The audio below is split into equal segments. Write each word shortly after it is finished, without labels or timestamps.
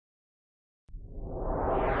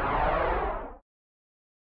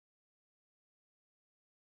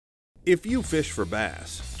If you fish for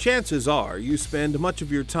bass, chances are you spend much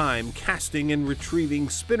of your time casting and retrieving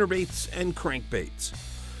spinnerbaits and crankbaits.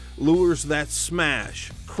 Lures that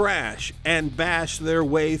smash, crash, and bash their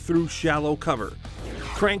way through shallow cover,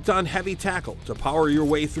 cranked on heavy tackle to power your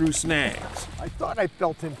way through snags. I thought I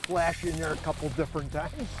felt him flash in there a couple different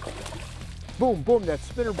times. Boom, boom, that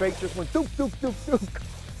spinnerbait just went doop, doop, doop, doop.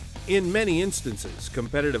 In many instances,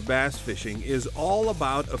 competitive bass fishing is all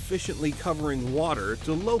about efficiently covering water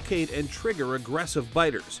to locate and trigger aggressive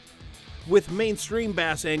biters, with mainstream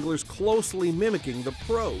bass anglers closely mimicking the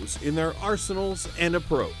pros in their arsenals and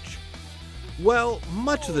approach. Well,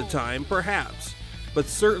 much of the time, perhaps, but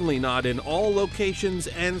certainly not in all locations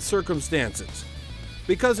and circumstances.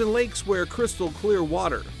 Because in lakes where crystal clear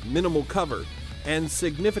water, minimal cover, and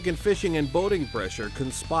significant fishing and boating pressure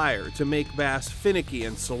conspire to make bass finicky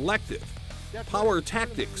and selective, power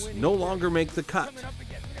tactics no longer make the cut.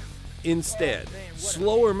 Instead,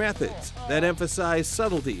 slower methods that emphasize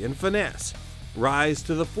subtlety and finesse rise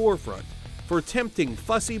to the forefront for tempting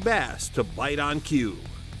fussy bass to bite on cue.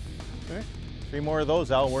 Okay. 3 more of those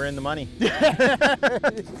out, we're in the money.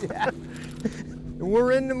 Yeah.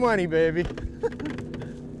 We're in the money, baby.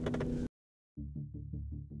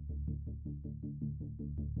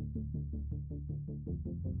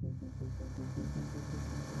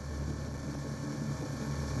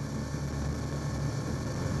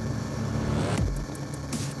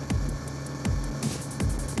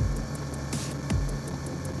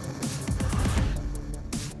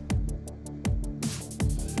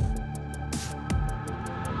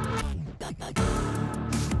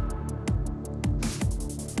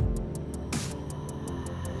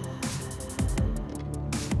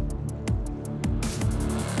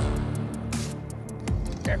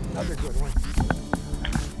 Another good one.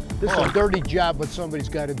 This is a dirty job, but somebody's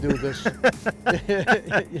got to do this.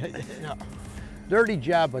 No. Dirty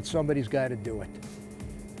job, but somebody's got to do it.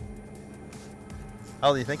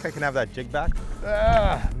 Oh, do you think I can have that jig back?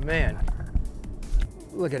 Ah, man.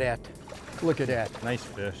 Look at that. Look at that. Nice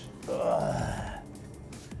fish.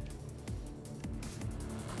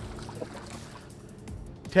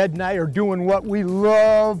 Ted and I are doing what we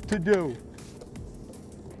love to do.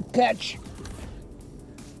 Catch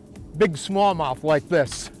big smallmouth like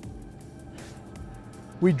this.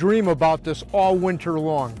 We dream about this all winter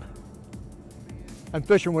long. I'm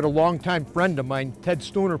fishing with a longtime friend of mine, Ted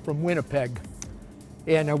Stooner from Winnipeg,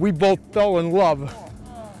 and we both fell in love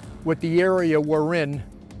with the area we're in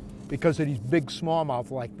because of these big smallmouth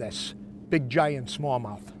like this, big giant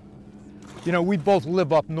smallmouth. You know, we both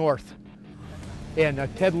live up north, and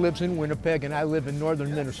Ted lives in Winnipeg and I live in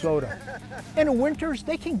northern Minnesota. And in winters,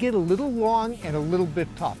 they can get a little long and a little bit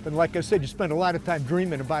tough. And like I said, you spend a lot of time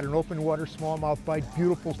dreaming about an open water smallmouth bite,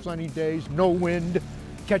 beautiful sunny days, no wind,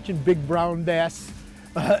 catching big brown bass.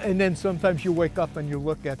 And then sometimes you wake up and you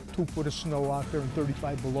look at 2 foot of snow out there and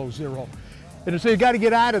 35 below zero. And so you got to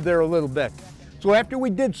get out of there a little bit. So after we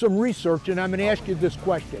did some research, and I'm going to ask you this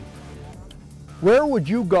question. Where would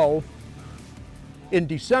you go in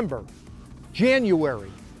December,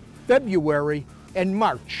 January, February, and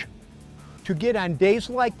March to get on days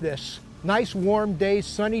like this, nice warm days,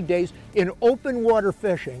 sunny days, in open water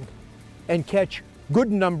fishing and catch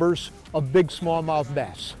good numbers of big smallmouth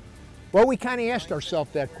bass? Well, we kind of asked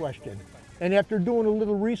ourselves that question. And after doing a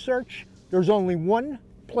little research, there's only one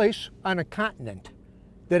place on a continent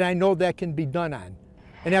that I know that can be done on,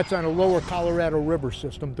 and that's on a lower Colorado River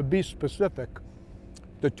system. To be specific,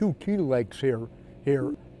 the 2 key lakes here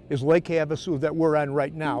is Lake Havasu that we're on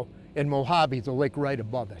right now, and Mojave, the lake right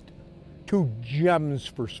above it. 2 gems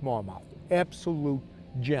for smallmouth, absolute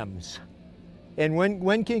gems. And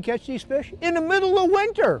when can you catch these fish? In the middle of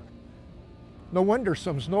winter. No wonder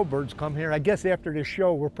some snowbirds come here. I guess after this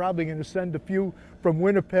show, we're probably going to send a few from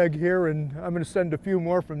Winnipeg here, and I'm going to send a few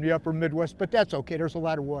more from the upper Midwest, but that's okay. There's a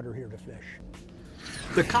lot of water here to fish.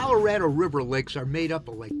 The Colorado River lakes are made up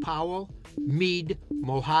of Lake Powell, Meade,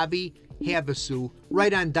 Mojave, Havasu,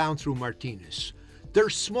 right on down through Martinez.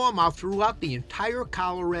 There's smallmouth throughout the entire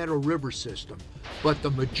Colorado River system, but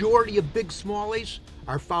the majority of big smallies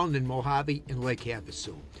are found in Mojave and Lake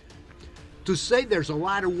Havasu. To say there's a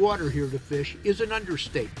lot of water here to fish is an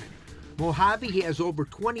understatement. Mojave has over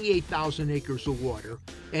 28,000 acres of water,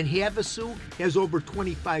 and Havasu has over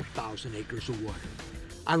 25,000 acres of water.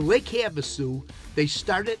 On Lake Havasu, they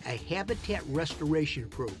started a habitat restoration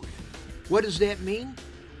program. What does that mean?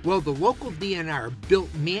 Well, the local DNR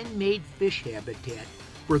built man-made fish habitat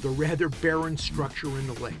for the rather barren structure in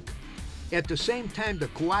the lake. At the same time, the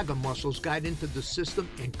quagga mussels got into the system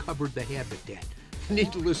and covered the habitat.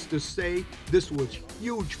 Needless to say, this was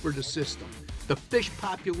huge for the system. The fish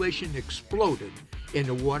population exploded, and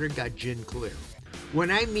the water got gin clear. When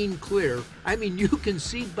I mean clear, I mean you can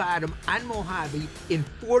see bottom on Mojave in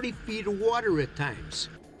 40 feet of water at times.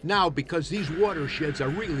 Now, because these watersheds are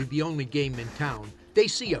really the only game in town, they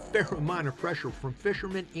see a fair amount of pressure from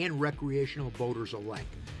fishermen and recreational boaters alike.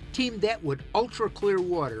 Team that with ultra clear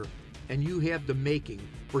water, and you have the making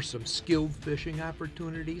for some skilled fishing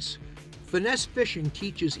opportunities. Finesse Fishing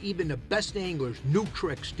teaches even the best anglers new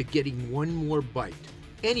tricks to getting one more bite.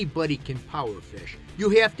 Anybody can power fish. You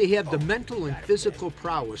have to have the mental and physical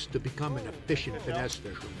prowess to become an efficient finesse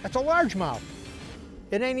fisherman. That's a largemouth.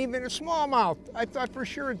 It ain't even a smallmouth. I thought for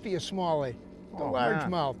sure it'd be a smallie. A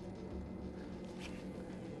largemouth.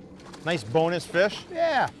 Nice bonus fish.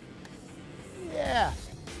 Yeah. Yeah.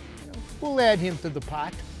 We'll add him to the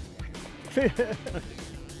pot.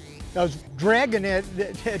 I was dragging that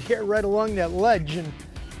hair right along that ledge, and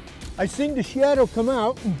I seen the shadow come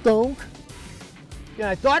out and dunk. Yeah,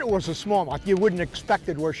 I thought it was a smallmouth. You wouldn't expect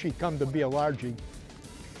it where she'd come to be a largie.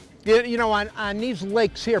 You know, on these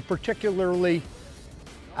lakes here, particularly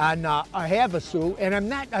on Havasu,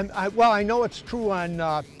 and well, I know it's true on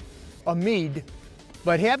Mead,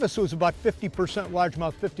 but Havasu is about 50%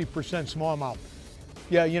 largemouth, 50% smallmouth.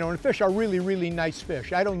 Yeah, you know, and fish are really, really nice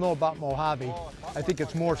fish. I don't know about Mojave. I think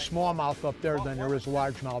it's more smallmouth up there than there is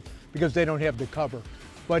largemouth because they don't have the cover.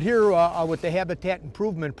 But here with the Habitat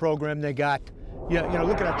Improvement Program they got, you know,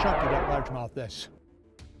 look at how chunky that largemouth is.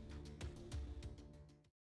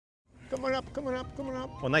 Coming up, coming up, coming up.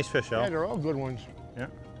 Well, nice fish, Al. Yeah, they're all good ones. Yeah.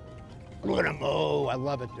 Look at them. Oh, I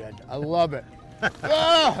love it, Dad. I love it.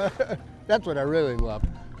 Oh, that's what I really love.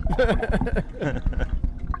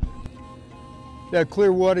 That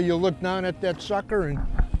clear water, you look down at that sucker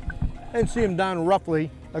and see him down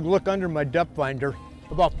roughly. I look under my depth finder,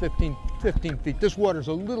 about 15 feet. This water's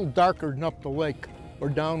a little darker than up the lake or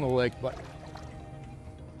down the lake, but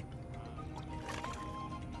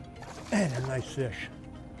man, a nice fish.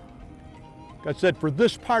 Like I said, for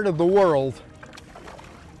this part of the world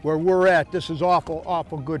where we're at, this is awful,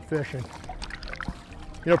 awful good fishing.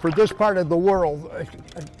 You know, for this part of the world,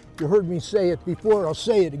 you heard me say it before, I'll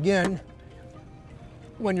say it again.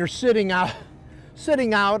 When you're sitting out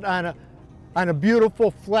on a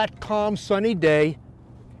beautiful, flat, calm, sunny day,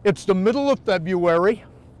 it's the middle of February,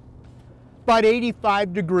 about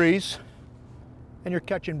 85 degrees, and you're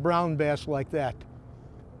catching brown bass like that.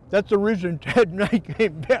 That's the reason Ted and I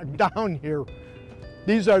came back down here.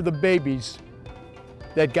 These are the babies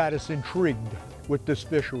that got us intrigued with this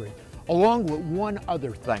fishery, along with one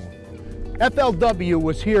other thing. FLW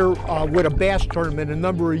was here with a bass tournament a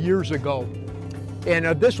number of years ago. And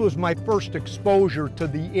this was my first exposure to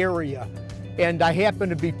the area. And I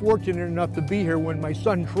happened to be fortunate enough to be here when my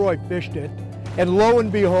son Troy fished it. And lo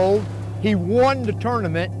and behold, he won the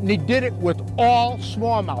tournament, and he did it with all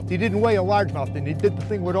smallmouth. He didn't weigh a largemouth, and he did the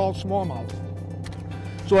thing with all smallmouth.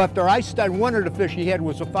 So after I started, one of the fish he had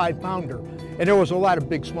was a 5-pounder, and there was a lot of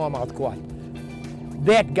big smallmouth caught.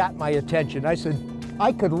 That got my attention. I said,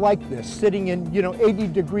 I could like this, sitting in, you know,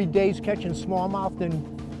 80-degree days catching smallmouth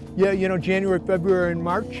and yeah, you know, January, February, and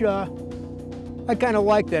March, I kind of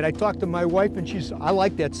like that. I talked to my wife, and she said, I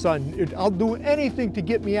like that, son. I'll do anything to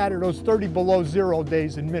get me out of those 30 below zero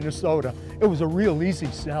days in Minnesota. It was a real easy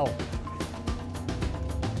sell.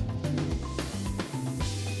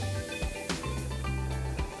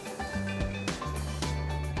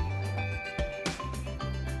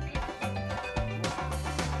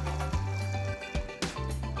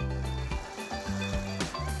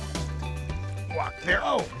 There.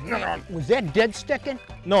 Oh, no. Was that dead sticking?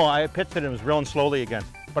 No, I pitched it and it was reeling slowly again.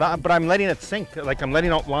 But I'm letting it sink. Like I'm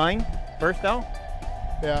letting out line first, Al.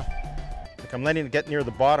 Yeah. Like I'm letting it get near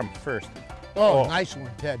the bottom first. Oh, nice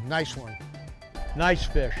one, Ted. Nice one. Nice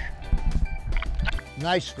fish.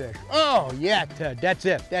 Nice fish. Oh, yeah, Ted. That's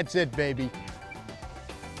it. That's it, baby.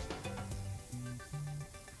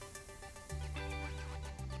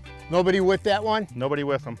 Nobody with that one? Nobody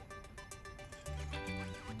with them.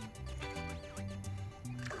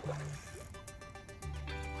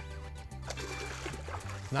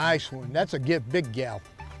 Nice one. That's a big gal.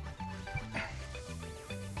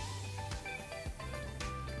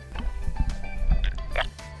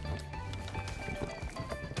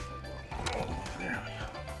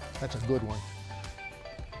 That's a good one.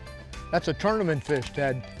 That's a tournament fish,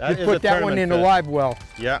 Ted. That you put that one in a live well.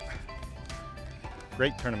 Yeah.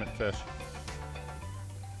 Great tournament fish.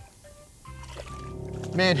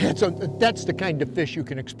 Man, that's the kind of fish you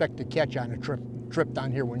can expect to catch on a trip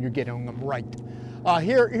down here when you're getting them right.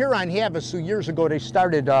 Here on Havasu, years ago, they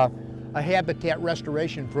started a habitat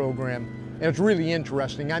restoration program And it's really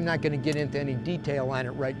interesting. I'm not going to get into any detail on it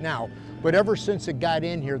right now, but ever since it got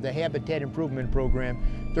in here, the Habitat Improvement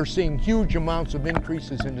Program, they're seeing huge amounts of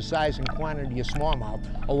increases in the size and quantity of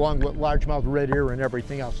smallmouth, along with largemouth, red ear, and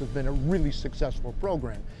everything else. It's been a really successful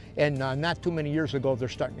program. And not too many years ago, they're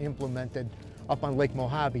starting to implement it up on Lake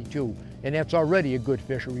Mojave too. And that's already a good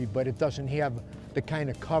fishery, but it doesn't have the kind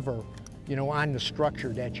of cover, you know, on the structure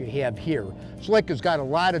that you have here. This lake has got a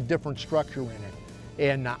lot of different structure in it.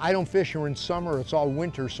 And I don't fish here in summer, it's all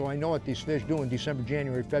winter, so I know what these fish do in December,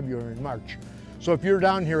 January, February, and March. So if you're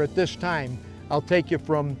down here at this time, I'll take you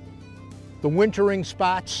from the wintering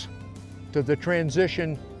spots to the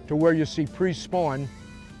transition to where you see pre-spawn,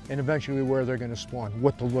 and eventually where they're going to spawn,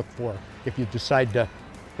 what to look for if you decide to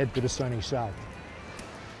head to the sunny south.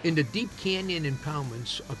 In the deep canyon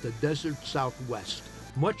impoundments of the desert Southwest,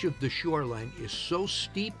 much of the shoreline is so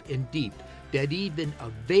steep and deep that even a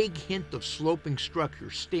vague hint of sloping structure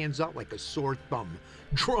stands out like a sore thumb,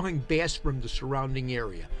 drawing bass from the surrounding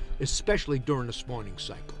area, especially during the spawning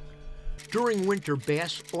cycle. During winter,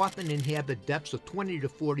 bass often inhabit depths of 20 to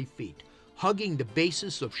 40 feet, hugging the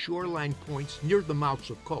bases of shoreline points near the mouths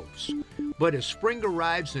of coves. But as spring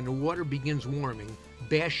arrives and the water begins warming,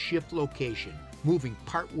 bass shift location, moving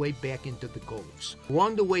partway back into the coves.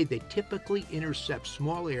 Along the way, they typically intercept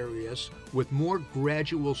small areas with more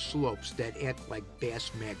gradual slopes that act like bass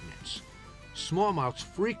magnets. Smallmouths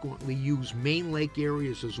frequently use main lake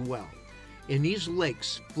areas as well. In these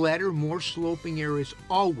lakes, flatter, more sloping areas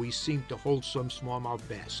always seem to hold some smallmouth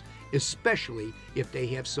bass, especially if they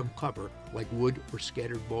have some cover like wood or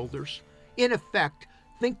scattered boulders. In effect,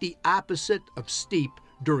 think the opposite of steep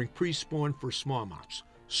during pre-spawn for smallmouths.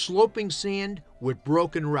 Sloping sand with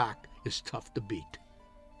broken rock is tough to beat.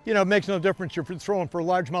 You know, it makes no difference if you're throwing for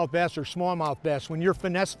largemouth bass or smallmouth bass. When you're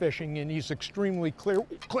finesse fishing in these extremely clear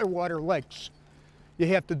water lakes, you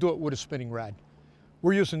have to do it with a spinning rod.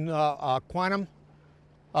 We're using quantum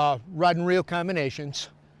rod and reel combinations.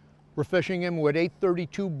 We're fishing them with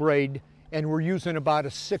 832 braid, and we're using about a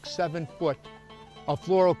 6-7 foot of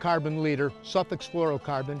fluorocarbon leader, Suffix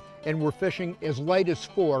fluorocarbon, and we're fishing as light as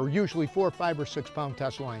 4, usually 4, 5, or 6 pound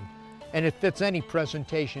test line. And it fits any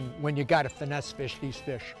presentation when you got to finesse fish these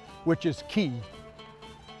fish, which is key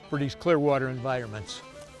for these clear water environments.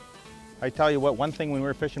 I tell you what, one thing when we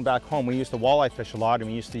were fishing back home, we used to walleye fish a lot, and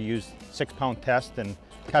we used to use 6 pound test and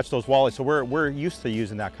catch those walleyes. So we're used to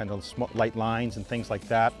using that kind of light lines and things like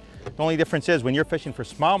that. The only difference is when you're fishing for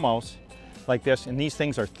smallmouths like this, and these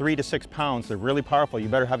things are 3 to 6 pounds, they're really powerful. You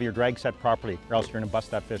better have your drag set properly, or else you're gonna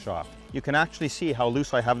bust that fish off. You can actually see how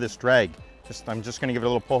loose I have this drag. I'm just gonna give it a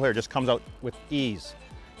little pull here. It just comes out with ease.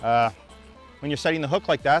 When you're setting the hook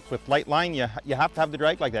like that with light line, you have to have the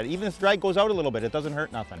drag like that. Even if the drag goes out a little bit, it doesn't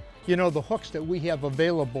hurt nothing. You know, the hooks that we have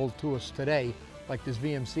available to us today, like this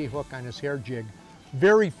VMC hook on this hair jig,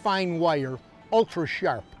 very fine wire, ultra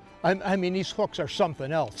sharp. I mean, these hooks are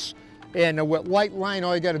something else. And with light line,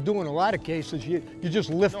 all you got to do in a lot of cases, you just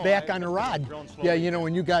lift back on the rod. Yeah, you know,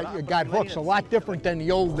 when you got hooks, a lot different than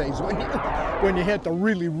the old days when you had to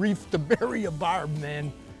really reef to bury a barb,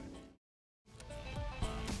 man.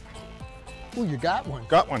 Oh, you got one.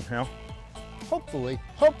 Got one, yeah. Hopefully.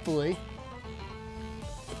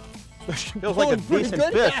 Feels like a decent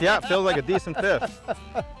fish. Yeah, it feels like a decent fish.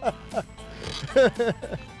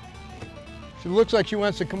 She looks like she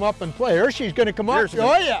wants to come up and play. Or she's going to come up.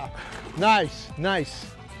 Oh, yeah. Nice. Nice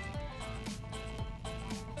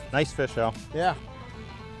fish, Al. Yeah.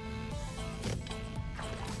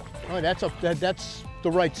 Oh, that's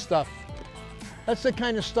the right stuff. That's the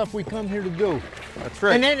kind of stuff we come here to do. That's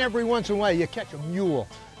right. And then every once in a while you catch a mule.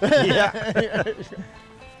 Yeah.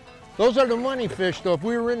 Those are the money fish, though. If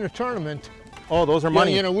we were in a tournament, oh, those are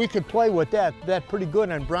money. You know, we could play with that pretty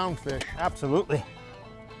good on brown fish. Absolutely.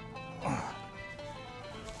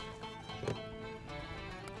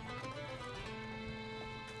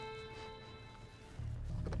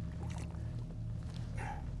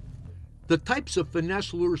 The types of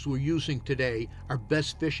finesse lures we're using today are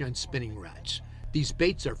best fish on spinning rods. These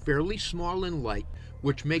baits are fairly small and light,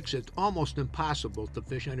 which makes it almost impossible to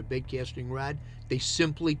fish on a bait casting rod. They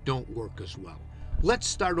simply don't work as well. Let's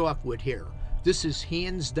start off with hair. This is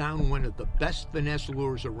hands down one of the best finesse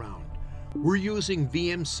lures around. We're using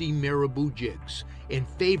VMC marabou jigs and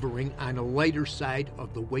favoring on a lighter side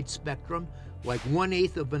of the weight spectrum, like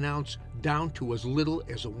 1/8 of an ounce down to as little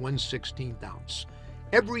as a 1/16 ounce.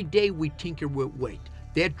 Every day we tinker with weight.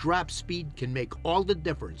 That drop speed can make all the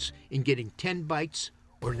difference in getting 10 bites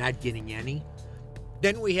or not getting any.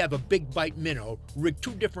 Then we have a big bite minnow rigged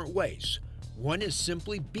 2 different ways. One is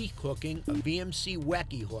simply beak hooking a VMC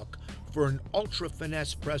wacky hook for an ultra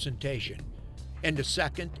finesse presentation. and the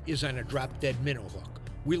second is on a drop-dead minnow hook.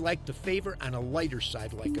 We like the favor on a lighter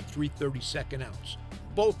side like a 3/32 ounce.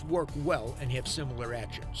 Both work well and have similar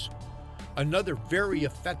actions. Another very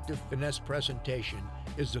effective finesse presentation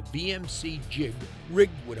is the VMC jig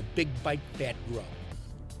rigged with a big bite fat grub.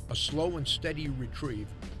 A slow and steady retrieve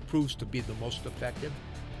proves to be the most effective.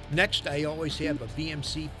 Next, I always have a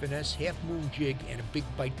VMC Finesse half moon jig and a big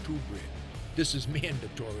bite tube rig. This is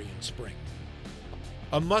mandatory in spring.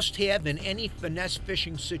 A must-have in any finesse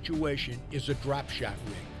fishing situation is a drop shot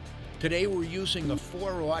rig. Today we're using a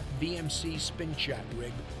 4/0 VMC spin shot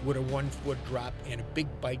rig with a 1-foot drop and a big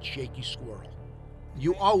bite shaky squirrel.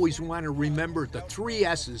 You always want to remember the 3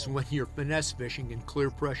 S's when you're finesse fishing in clear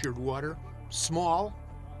pressured water: small,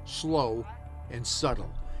 slow, and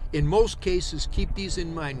subtle. In most cases, keep these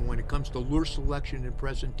in mind when it comes to lure selection and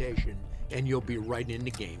presentation, and you'll be right in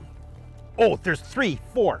the game. Oh, there's 3,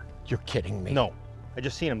 4. You're kidding me. No, I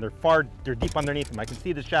just seen them. They're deep underneath them. I can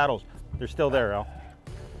see the shadows. They're still there, Al.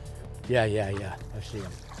 Yeah, I see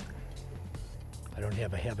them. I don't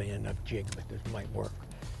have a heavy enough jig, but this might work.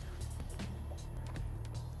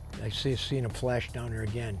 I seen them flash down there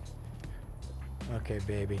again. Okay,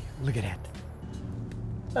 baby, look at that.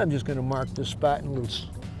 I'm just gonna mark this spot and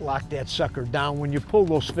lock that sucker down. When you pull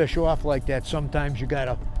those fish off like that, sometimes you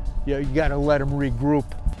gotta let them regroup.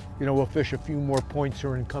 You know, we'll fish a few more points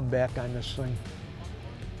here and come back on this thing.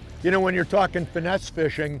 You know, when you're talking finesse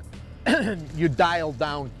fishing, you dial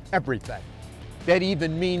down everything. That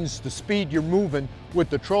even means the speed you're moving with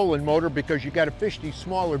the trolling motor, because you got to fish these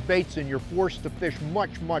smaller baits and you're forced to fish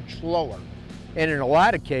much, much slower. And in a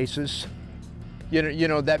lot of cases, you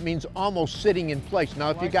know that means almost sitting in place. Now,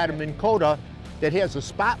 if you got a Minn Kota that has a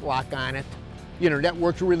spot lock on it, you know, that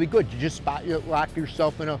works really good. You just lock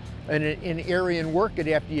yourself in an area and work it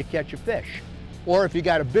after you catch a fish. Or if you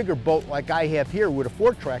got a bigger boat like I have here with a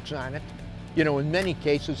 4-Trex on it, you know, in many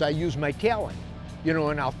cases I use my talon, you know,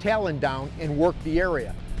 and I'll talon down and work the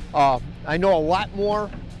area. I know a lot more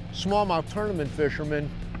smallmouth tournament fishermen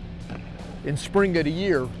in spring of the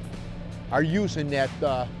year are using that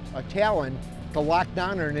a talon to lock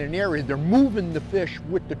down in an area. They're moving the fish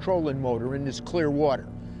with the trolling motor in this clear water.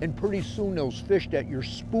 And pretty soon those fish that you're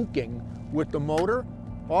spooking with the motor,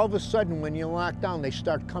 all of a sudden when you lock down, they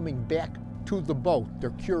start coming back to the boat. They're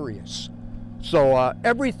curious. So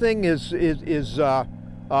everything is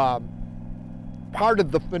part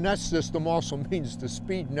of the finesse system also means the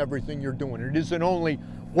speed and everything you're doing. It isn't only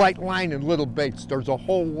light line and little baits. There's a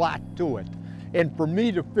whole lot to it. And for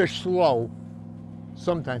me to fish slow,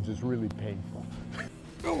 sometimes it's really painful.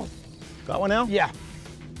 Got one now? Yeah.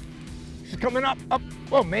 She's coming up.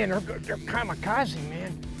 Oh man, they're kamikaze,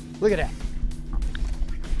 man. Look at that.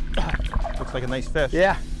 Looks like a nice fish.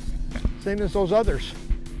 Yeah, same as those others.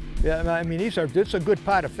 Yeah, I mean, it's a good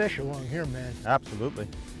pot of fish along here, man. Absolutely.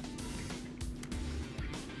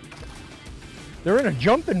 They're in a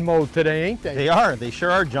jumping mode today, ain't they? They are. They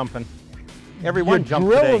sure are jumping. Everyone jumped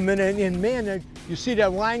drill today. them and man, you see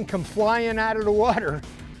that line come flying out of the water.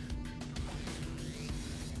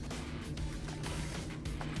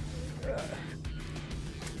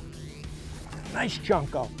 Nice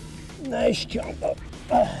chunko. Nice chunko.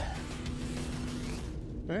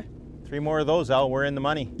 Eh? 3 more of those, Al. We're in the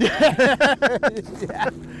money. Yeah.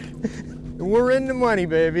 We're in the money,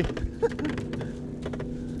 baby.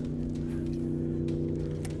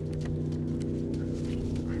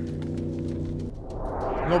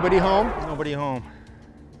 Nobody home? Nobody home.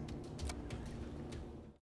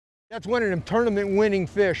 That's one of them tournament winning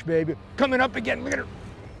fish, baby. Coming up again, look at her.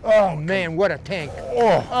 Oh man, what a tank.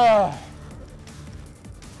 Oh.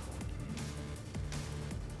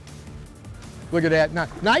 Look at that.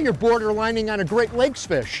 Now you're borderlining on a Great Lakes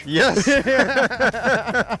fish. Yes.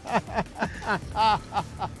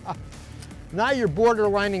 Now you're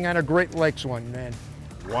borderlining on a Great Lakes one, man.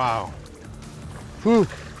 Wow. Whew.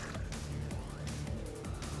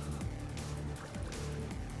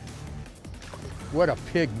 What a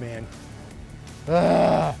pig, man.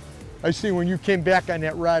 I see when you came back on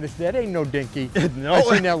that rod, that ain't no dinky. No. I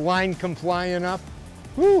seen that line come flying up.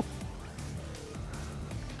 Woo.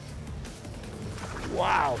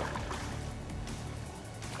 Wow.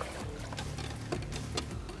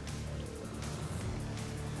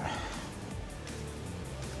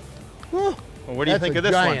 Well, what do you think of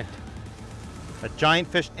this giant one? A giant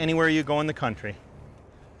fish anywhere you go in the country.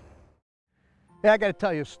 Hey, I got to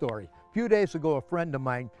tell you a story. A few days ago, a friend of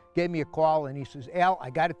mine gave me a call and he says, Al, I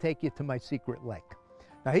got to take you to my secret lake.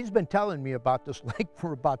 Now, he's been telling me about this lake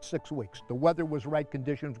for about 6 weeks. The weather was right,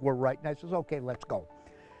 conditions were right, and I says, okay, let's go.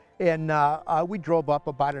 And we drove up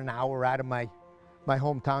about an hour out of my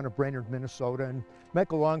hometown of Brainerd, Minnesota, and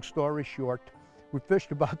make a long story short, We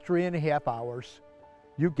fished about 3.5 hours.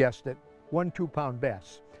 You guessed it, 1 2-pound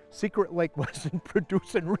bass. Secret Lake wasn't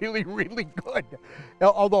producing really, really good.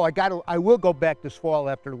 Although I will go back this fall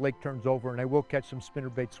after the lake turns over, and I will catch some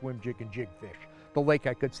spinnerbait, swim jig, and jig fish. The lake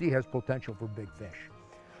I could see has potential for big fish.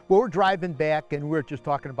 Well, we're driving back, and we're just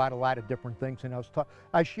talking about a lot of different things, and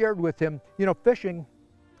I shared with him, you know, fishing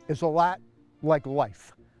is a lot like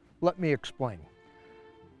life. Let me explain.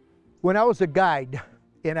 When I was a guide,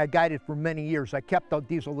 and I guided for many years, I kept out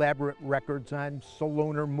these elaborate records on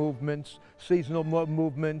lunar movements, seasonal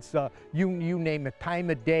movements, you name it, time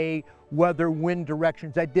of day, weather, wind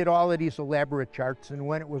directions. I did all of these elaborate charts, and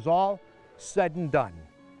when it was all said and done,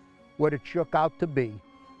 what it shook out to be,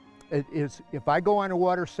 it is if I go on the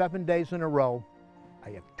water 7 days in a row,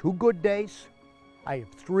 I have 2 good days, I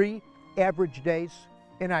have 3 average days,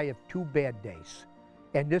 and I have 2 bad days.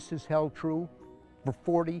 And this has held true for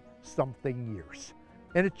 40-something years.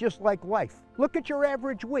 And it's just like life. Look at your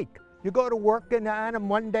average week. You go to work on a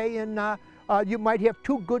Monday, and you might have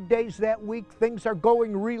 2 good days that week. Things are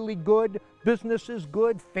going really good. Business is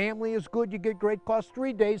good. Family is good. You get great calls.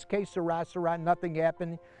 3 days, que sera, nothing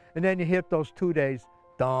happening. And then you hit those 2 days,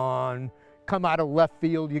 done. Come out of left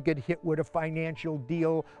field, you get hit with a financial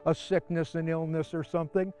deal, a sickness, an illness, or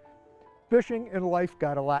something. Fishing and life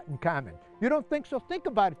got a lot in common. You don't think so? Think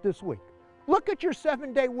about it this week. Look at your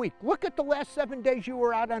 7-day week. Look at the last 7 days you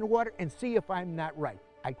were out on water and see if I'm not right.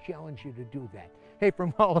 I challenge you to do that. Hey,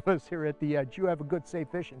 from all of us here at The Edge, you have a good, safe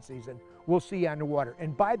fishing season. We'll see you on the water.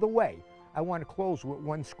 And by the way, I want to close with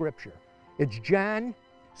one scripture. It's John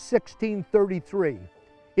 16:33.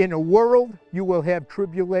 In a world you will have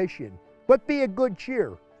tribulation, but be of good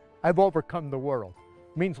cheer. I've overcome the world.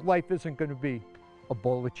 It means life isn't going to be a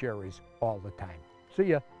bowl of cherries all the time. See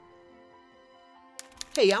ya.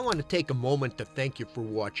 Hey, I want to take a moment to thank you for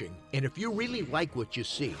watching. And if you really like what you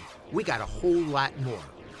see, we got a whole lot more.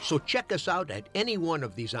 So check us out at any one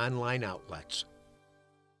of these online outlets.